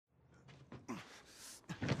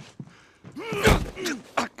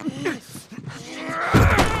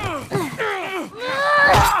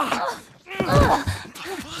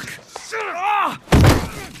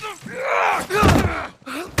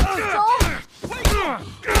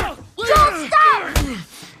Joel, stop!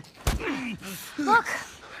 Look.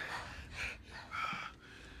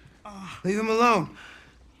 Leave him alone.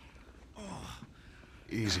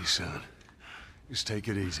 Easy, son. Just take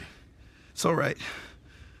it easy. It's all right.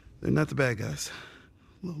 They're not the bad guys.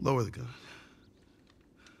 Lower the gun.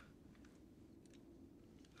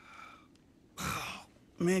 Oh,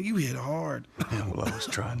 man, you hit hard. Yeah, well, I was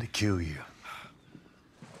trying to kill you.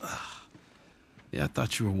 Yeah, I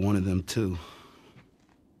thought you were one of them, too.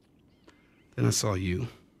 Then I saw you.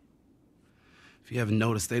 If you haven't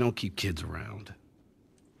noticed, they don't keep kids around.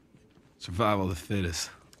 Survival of the fittest.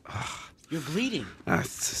 Ugh. You're bleeding.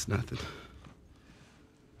 It's just nothing.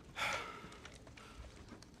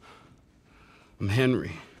 I'm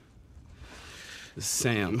Henry. This is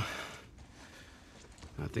Sam.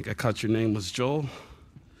 I think I caught your name was Joel.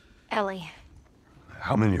 Ellie.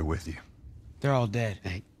 How many are with you? They're all dead.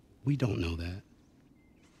 Hey, we don't know that.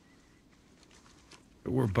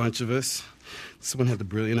 There were a bunch of us. Someone had the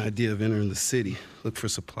brilliant idea of entering the city, look for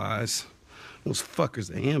supplies. Those fuckers,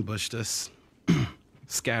 they ambushed us,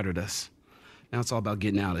 scattered us. Now it's all about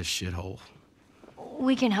getting out of this shithole.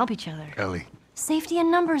 We can help each other. Ellie. Safety in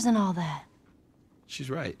numbers and all that. She's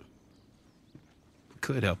right. We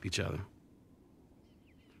could help each other.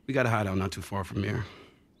 We got a hideout not too far from here.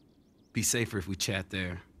 Be safer if we chat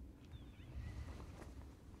there.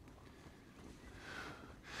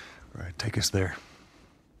 All right, take us there.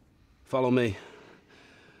 Follow me.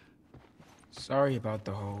 Sorry about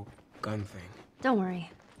the whole gun thing. Don't worry.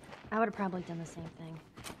 I would have probably done the same thing.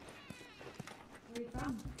 Where are you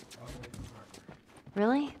from?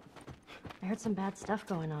 Really? I heard some bad stuff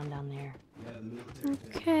going on down there.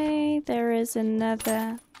 Okay, there is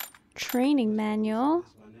another training manual.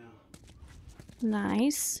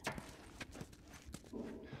 Nice.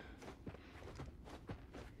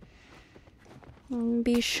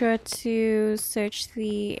 Be sure to search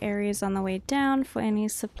the areas on the way down for any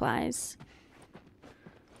supplies.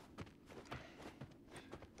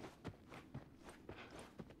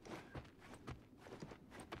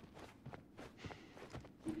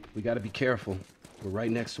 We gotta be careful. We're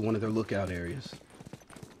right next to one of their lookout areas.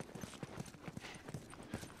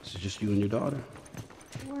 This is just you and your daughter?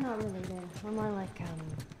 We're not related. We're more like,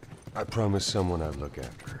 I promised someone I'd look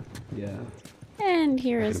after her. Yeah. And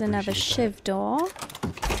here is another appreciate shiv door.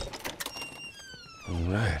 All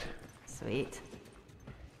right. Sweet.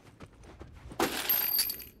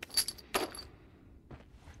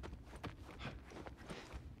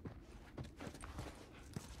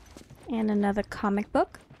 And another comic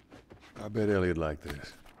book. I bet Ellie'd like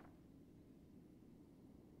this.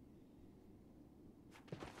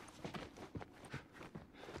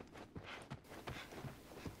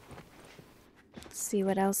 Let's see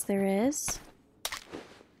what else there is.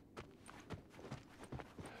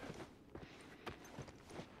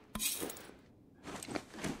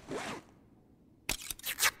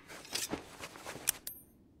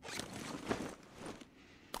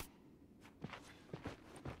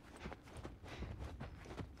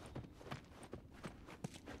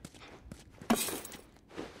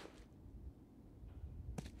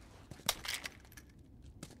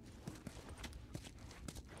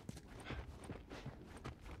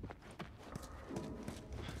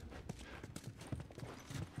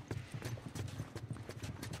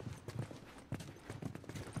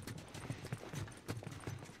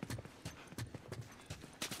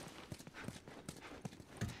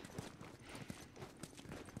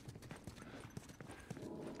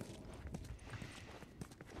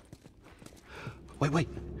 Wait.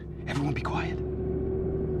 Everyone be quiet.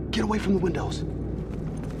 Get away from the windows.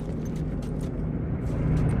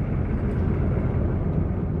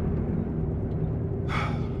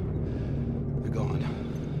 They're gone.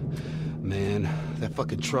 Man, that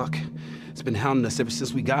fucking truck, it's been hounding us ever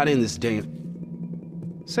since we got in this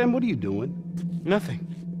damn... Sam, what are you doing?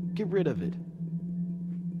 Nothing. Get rid of it.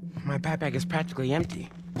 My backpack is practically empty.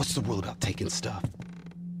 What's the rule about taking stuff?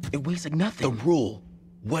 It weighs like nothing. The rule.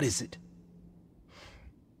 What is it?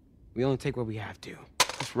 We only take what we have to.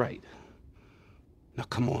 That's right. Now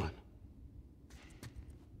come on.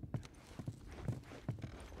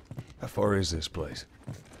 How far is this place?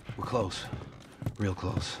 We're close. Real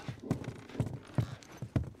close.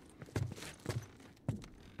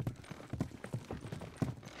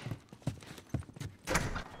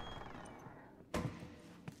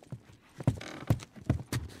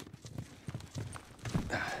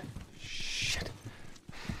 Shit.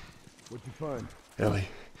 What'd you find? Ellie,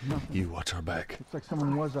 Nothing. You watch our back. Looks like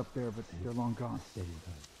someone was up there, but they're long gone.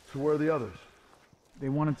 So where are the others? They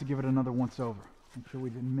wanted to give it another once-over. Make sure we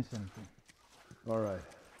didn't miss anything. All right.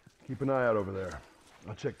 Keep an eye out over there.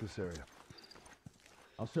 I'll check this area.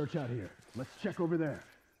 I'll search out here. Let's check over there.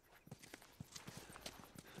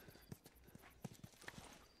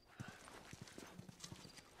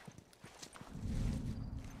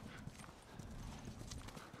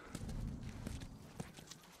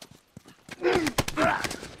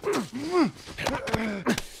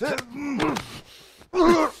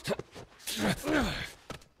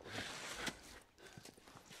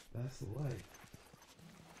 That's the way.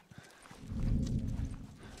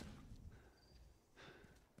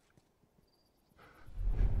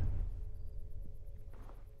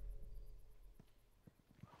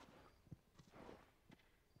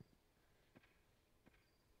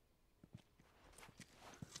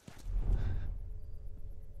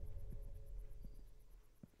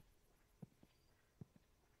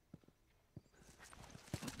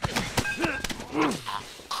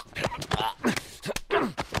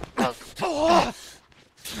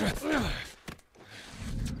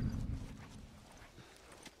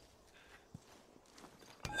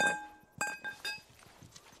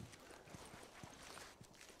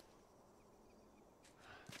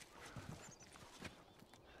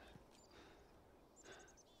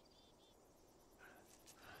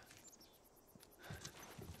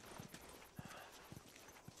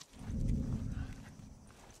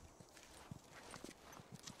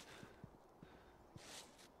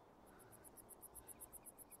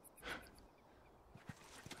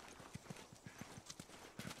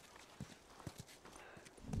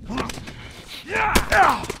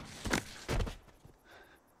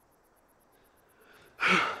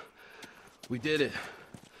 We did it.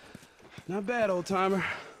 Not bad, old timer.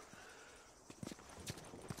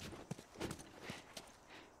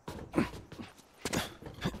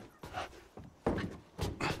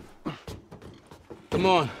 Come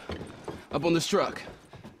on, up on this truck.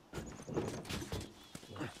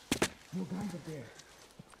 No guys up there.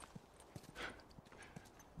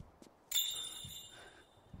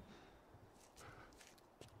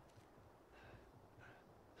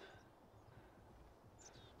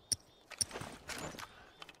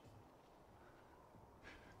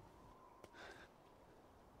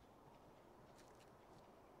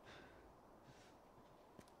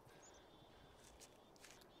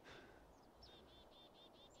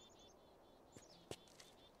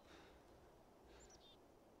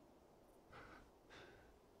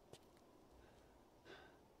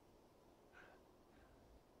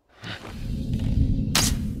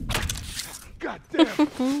 God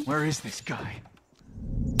damn! Where is this guy?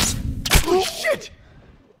 Oh shit!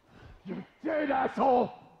 You're dead,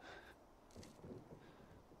 asshole!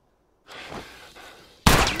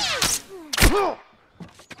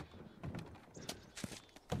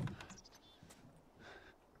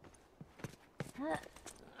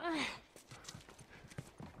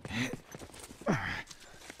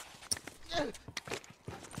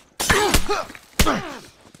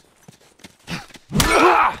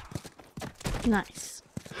 Nice.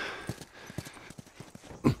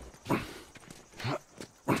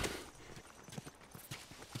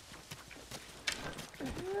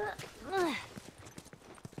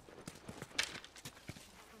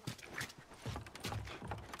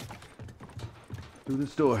 Through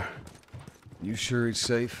this door. You sure it's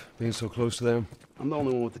safe, being so close to them? I'm the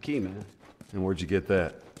only one with the key, man. And where'd you get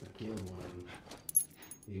that? I killed one of them.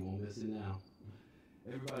 He won't miss it now.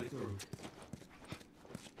 Everybody through.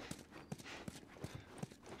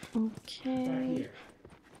 Okay.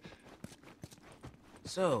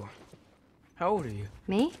 So, how old are you?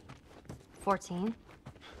 Me? 14.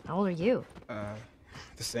 How old are you?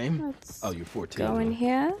 The same? Let's Oh, you're 14. go in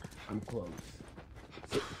here I'm close.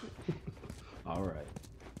 All right.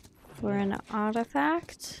 for an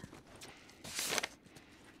artifact.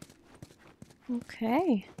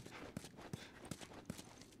 Okay.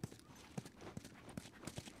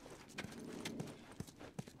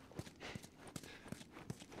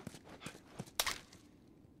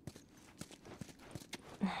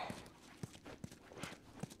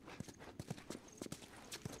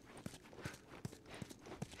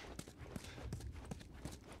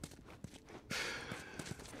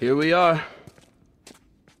 Here we are.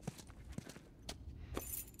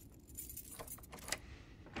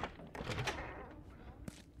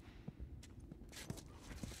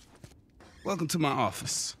 Welcome to my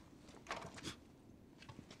office.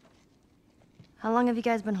 How long have you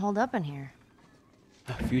guys been holed up in here?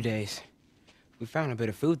 A few days. We found a bit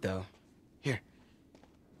of food, though. Here.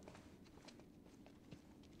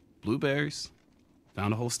 Blueberries?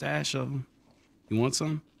 Found a whole stash of them. You want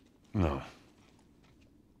some? No.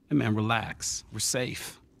 Hey, man, relax. We're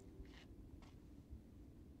safe.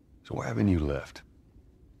 So why haven't you left?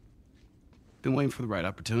 Been waiting for the right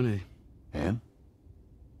opportunity. And?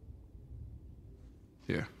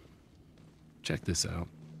 Here. Check this out.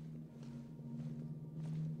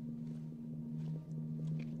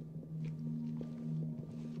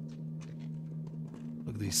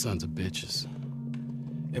 Look at these sons of bitches.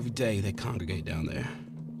 Every day they congregate down there,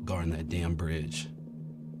 guarding that damn bridge.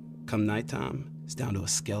 Come nighttime, it's down to a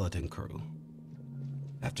skeleton crew.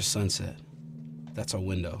 After sunset, that's our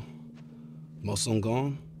window. Most of them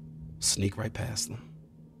gone, sneak right past them.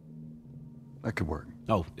 That could work.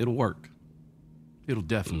 Oh, it'll work. It'll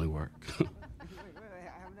definitely work.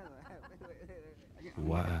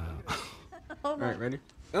 Wow. All right, ready?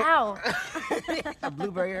 Ow! A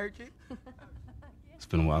blueberry hurt you? It's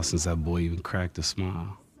been a while since that boy even cracked a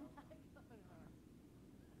smile.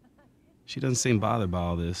 She doesn't seem bothered by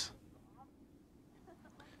all this.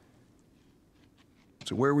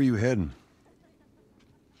 So where were you heading?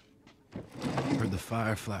 Heard the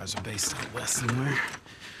Fireflies are based out west somewhere.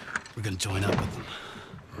 We're gonna join up with them.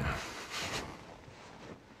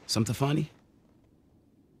 Something funny?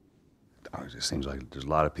 Oh, it just seems like there's a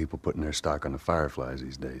lot of people putting their stock on the Fireflies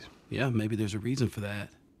these days. Yeah, maybe there's a reason for that.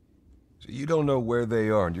 So you don't know where they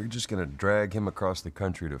are, and you're just gonna drag him across the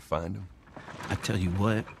country to find him? I tell you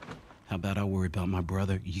what, how about I worry about my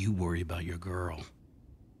brother, you worry about your girl.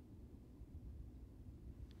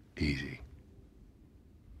 Easy.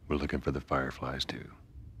 We're looking for the Fireflies, too.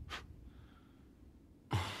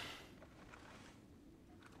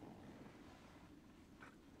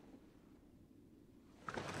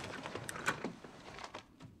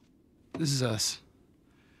 This is us.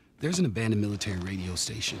 There's an abandoned military radio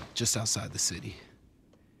station just outside the city.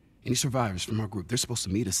 Any survivors from our group, they're supposed to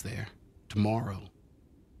meet us there tomorrow.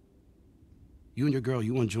 You and your girl,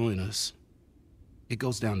 you want to join us? It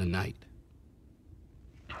goes down tonight.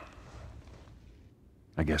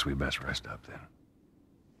 I guess we best rest up then.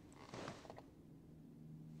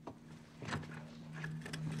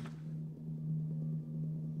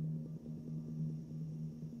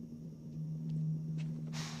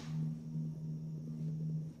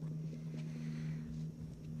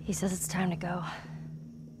 He says it's time to go.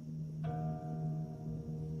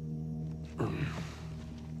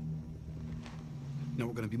 No,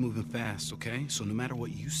 we're gonna be moving fast, okay? So no matter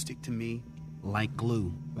what, you stick to me like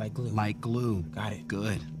glue. Like glue. Like glue. Got it.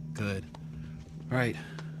 Good, good. All right,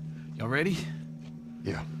 y'all ready?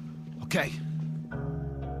 Yeah. Okay.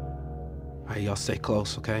 All right, y'all stay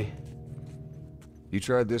close, okay? You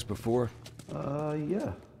tried this before?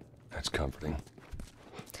 Yeah. That's comforting.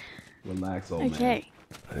 Relax, old man. Okay.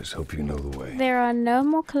 I just hope you know the way. There are no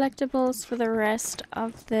more collectibles for the rest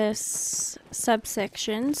of this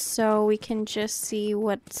subsection, so we can just see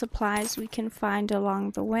what supplies we can find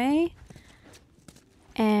along the way.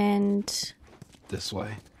 And This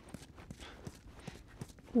way.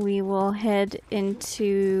 we will head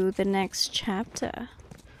into the next chapter.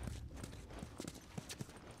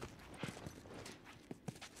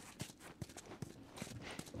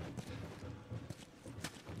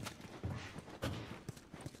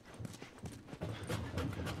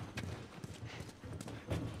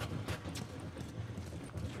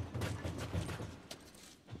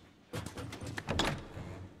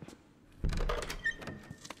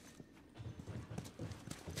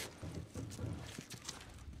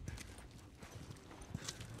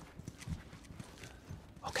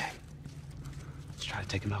 Okay. Let's try to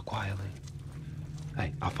take him out quietly.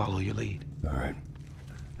 Hey, I'll follow your lead. All right.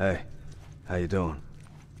 Hey, how you doing?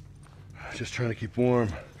 Just trying to keep warm.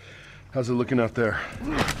 How's it looking out there?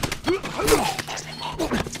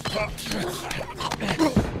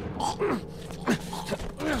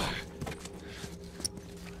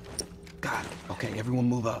 Got it. Okay, everyone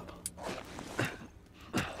move up.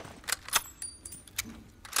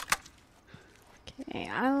 Okay,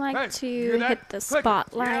 I like Hey, to you hear that? hit the Click.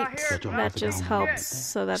 spotlight. Get out here. That just helps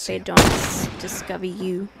so that they don't discover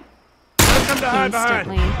you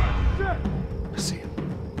instantly. I see him.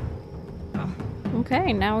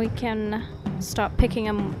 Okay, now we can start picking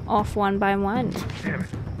them off one by one. Damn it.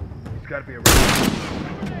 He's got to be around.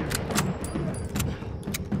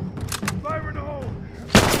 Fire in the hole!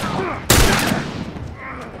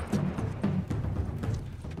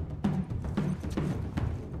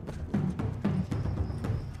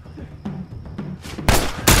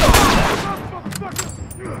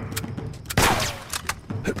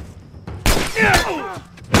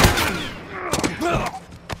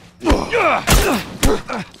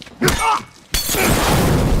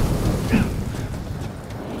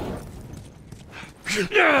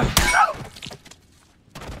 Somewhere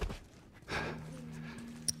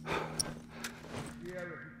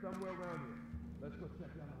around here. Let's go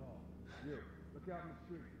check down the hall. You, look out in the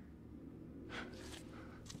street.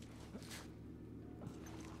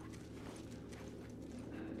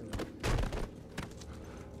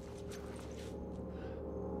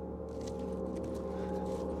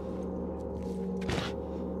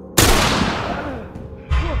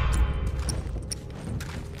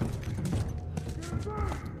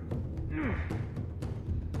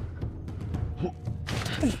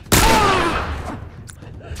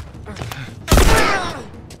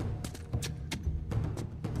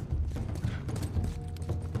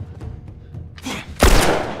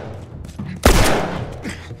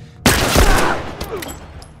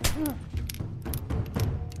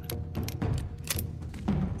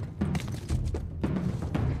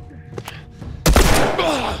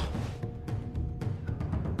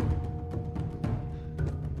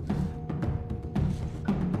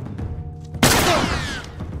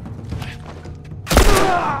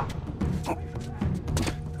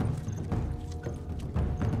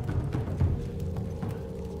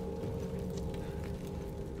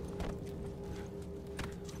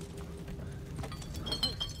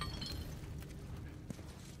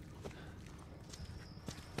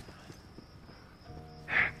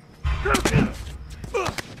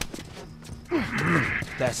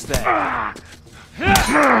 That's that.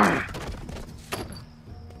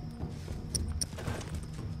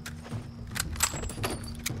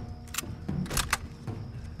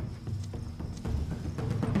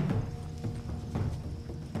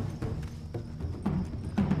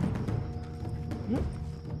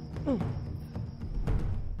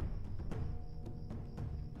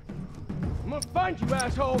 I'm gonna find you,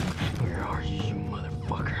 asshole! Where are you, you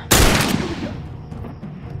motherfucker?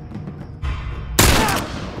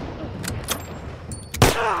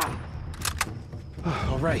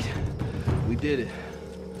 All right, we did it.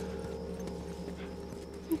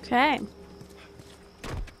 Okay.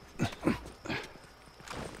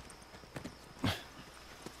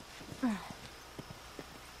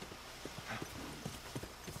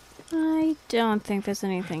 I don't think there's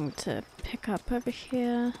anything to pick up over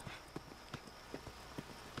here.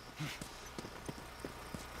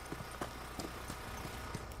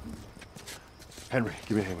 Henry,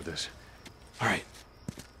 give me a hand with this. All right,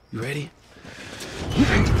 you ready?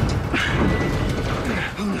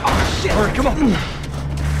 Oh, shit! All right, come on!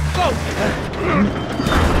 Go!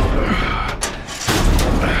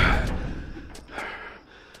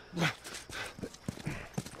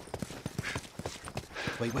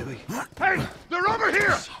 Wait. Hey! They're over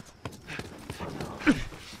here!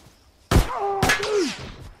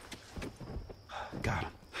 Got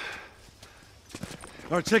him.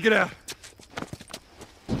 All right, check it out.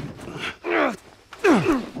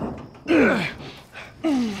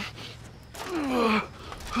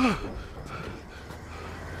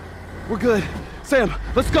 We're good. Sam,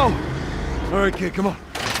 let's go. All right, kid, come on.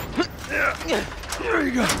 There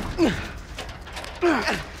you go.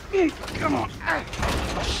 Come on.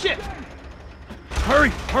 Oh, shit!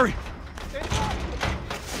 Hurry!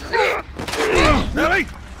 Ellie!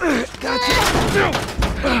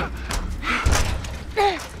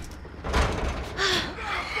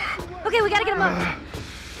 Okay, we gotta get him up.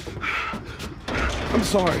 I'm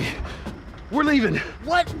sorry. We're leaving.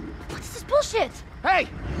 What? What's this bullshit? Hey!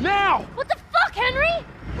 Now! What the fuck, Henry?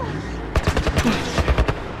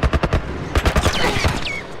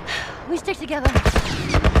 We stick together. Let's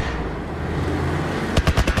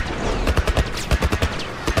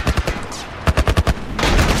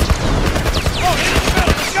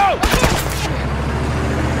go!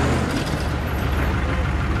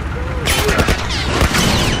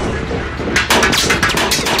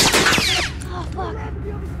 Oh, fuck.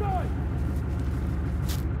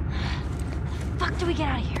 Fuck do we get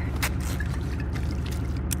out of here?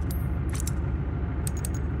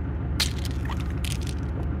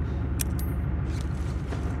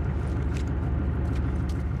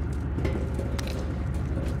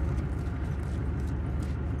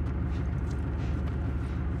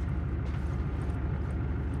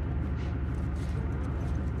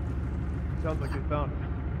 Sounds like they found him.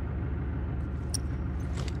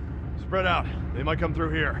 Spread out. They might come through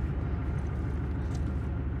here.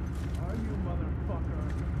 Are you motherfucker?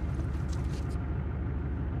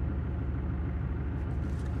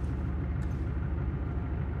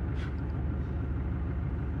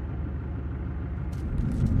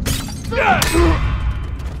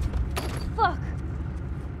 Fuck.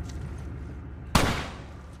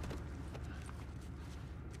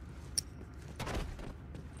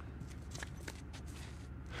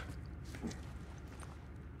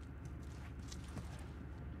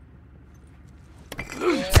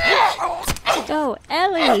 go,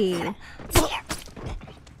 Ellie!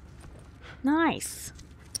 Nice.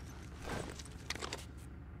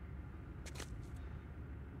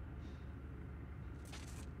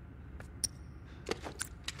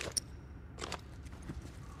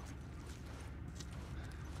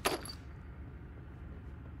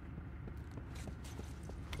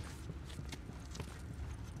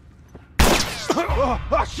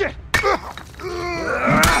 Oh, shit!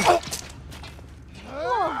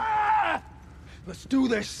 Let's do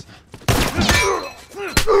this. You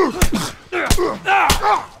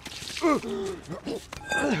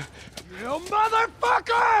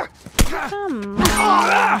motherfucker! Come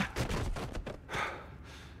on.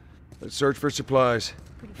 Let's search for supplies.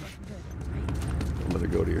 Don't let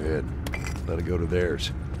it go to your head. Let it go to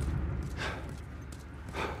theirs.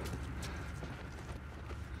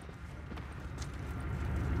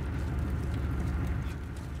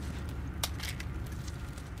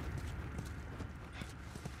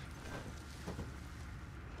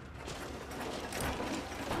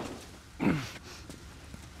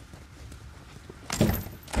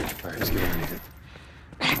 Alright, let's get underneath it.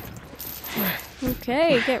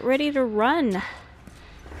 Okay, get ready to run.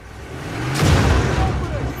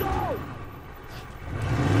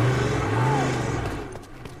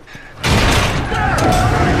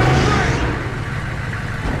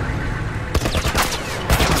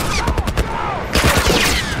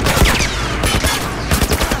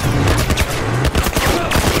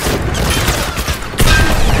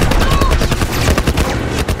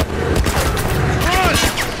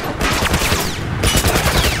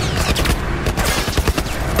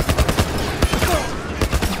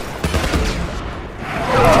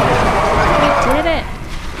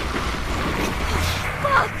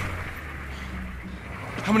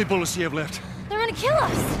 How many bullets do you have left? They're gonna kill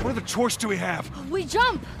us! What other choice do we have? We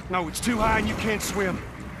jump! No, it's too high and you can't swim.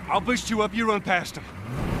 I'll boost you up, you run past them.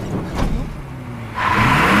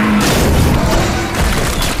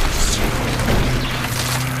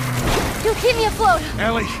 You'll keep me afloat!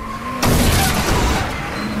 Ellie!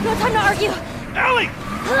 No time to argue!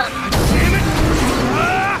 Ellie!